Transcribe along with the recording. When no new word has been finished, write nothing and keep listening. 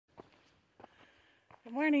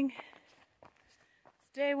Good morning. It's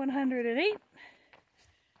day 108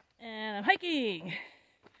 and I'm hiking.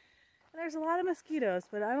 There's a lot of mosquitoes,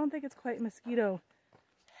 but I don't think it's quite mosquito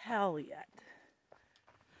hell yet.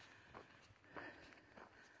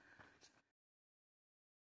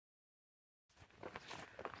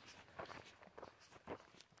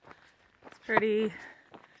 It's pretty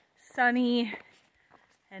sunny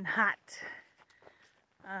and hot.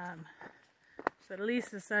 But at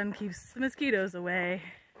least the sun keeps the mosquitoes away.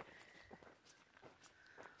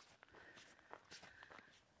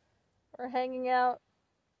 We're hanging out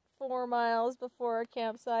 4 miles before our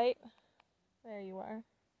campsite. There you are.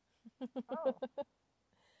 Oh.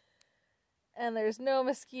 And there's no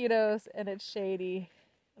mosquitoes and it's shady.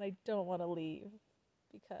 And I don't want to leave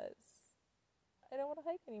because I don't want to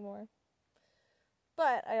hike anymore.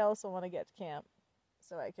 But I also want to get to camp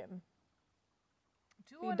so I can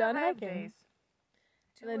be done hiking. Days.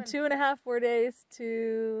 And then 2.5 more days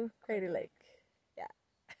to Crater Lake. Yeah.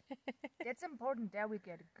 That's important. There we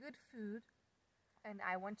get good food, and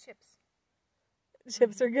I want chips.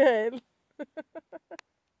 Chips are good.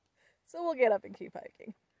 So we'll get up and keep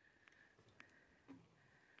hiking.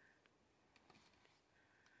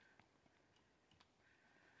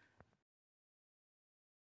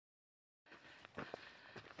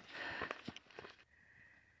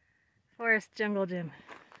 Forest Jungle Gym.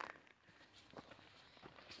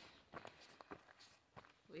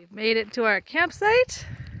 We've made it to our campsite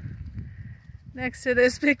next to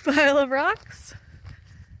this big pile of rocks.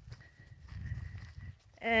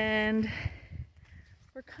 And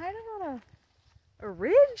we're kind of on a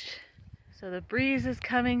ridge. So the breeze is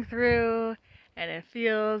coming through and it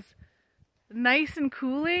feels nice and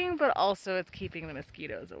cooling, but also it's keeping the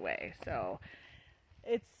mosquitoes away. So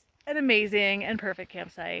it's an amazing and perfect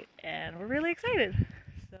campsite and we're really excited.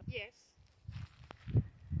 So. Yes.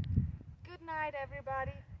 Good night,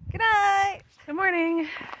 everybody. Good night. Good morning.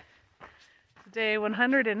 It's day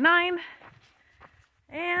 109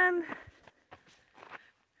 and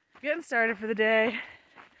getting started for the day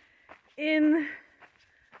in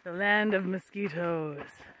the land of mosquitoes.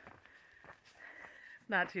 It's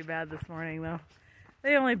not too bad this morning though.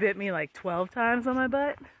 They only bit me like 12 times on my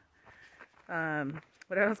butt.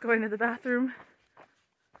 But I was going to the bathroom.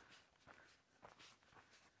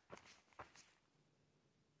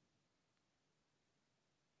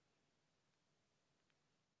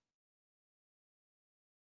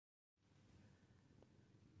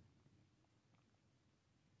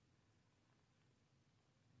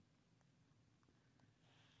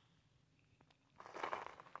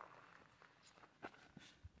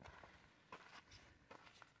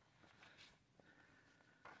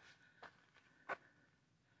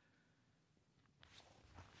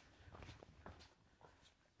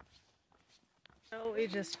 So we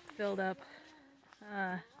just filled up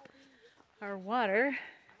our water,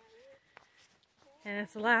 and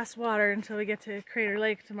it's the last water until we get to Crater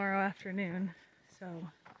Lake tomorrow afternoon. So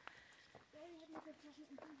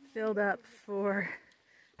filled up for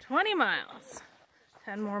 20 miles,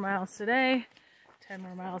 10 more miles today, 10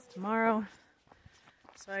 more miles tomorrow.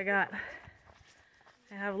 So I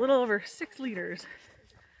have a little over 6 liters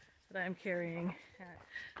that I'm carrying at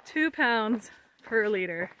 2 pounds per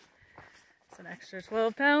liter. It's an extra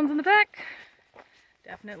 12 pounds in the pack.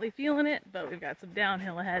 Definitely feeling it, but we've got some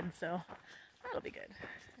downhill ahead, so that'll be good.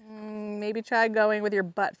 Maybe try going with your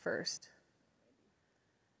butt first.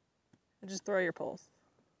 And just throw your poles.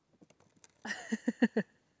 Okay.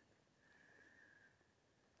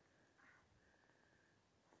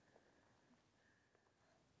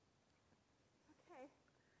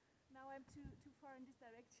 Now I'm too far in this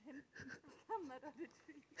direction. I'm not on the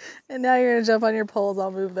tree. And now you're gonna jump on your poles.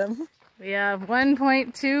 I'll move them. We have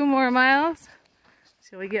 1.2 more miles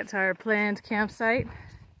till we get to our planned campsite.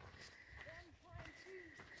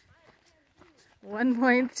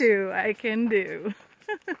 1.2 I can do.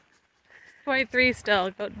 0.3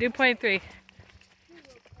 still. Go do 0.3.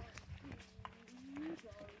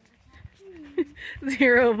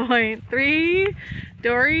 0.3.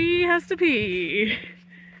 Dory has to pee.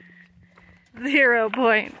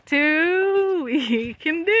 0.2 we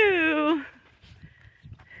can do.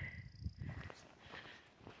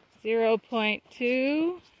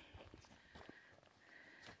 0.2.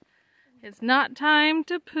 It's not time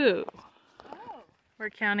to poo. Oh.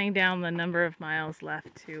 We're counting down the number of miles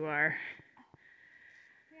left to our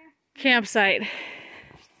campsite.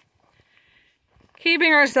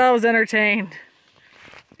 Keeping ourselves entertained.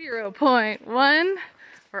 0.1.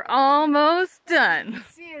 We're almost done.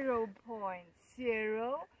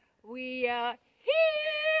 0.0. We are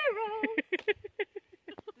heroes.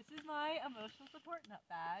 This is my emotional support nut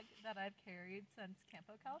bag that I've carried since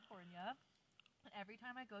Campo, California. And every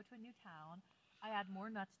time I go to a new town, I add more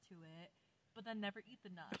nuts to it, but then never eat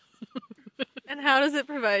the nuts. And how does it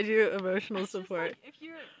provide you emotional It's just support? like,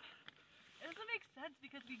 it doesn't make sense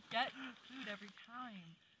because we get new food every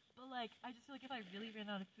time. But like, I just feel like if I really ran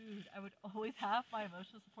out of food, I would always have my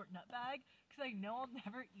emotional support nut bag because I know I'll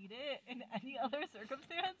never eat it in any other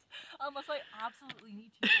circumstance unless I absolutely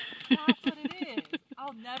need to. That's what it is.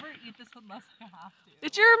 I'll never eat this unless I have to.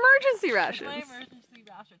 It's your emergency It's rations. my emergency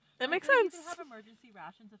ration. That I makes feel like sense. You can have emergency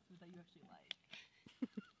rations of food that you actually like.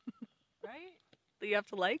 Right? That you have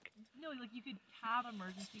to like? No, like you could have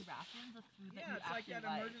emergency rations of food that you it's like actually that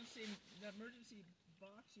like. emergency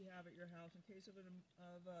box you have at your house in case of an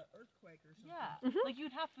earthquake or something. Yeah, like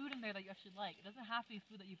you'd have food in there that you actually like. It doesn't have to be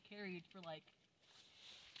food that you've carried for like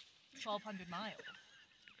 1,200 miles.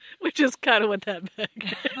 Which is kind of what that bag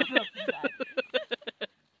is.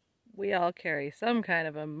 We all carry some kind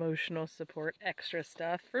of emotional support extra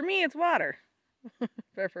stuff. For me, it's water.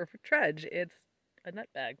 But for Trudge, it's a nut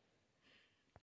bag.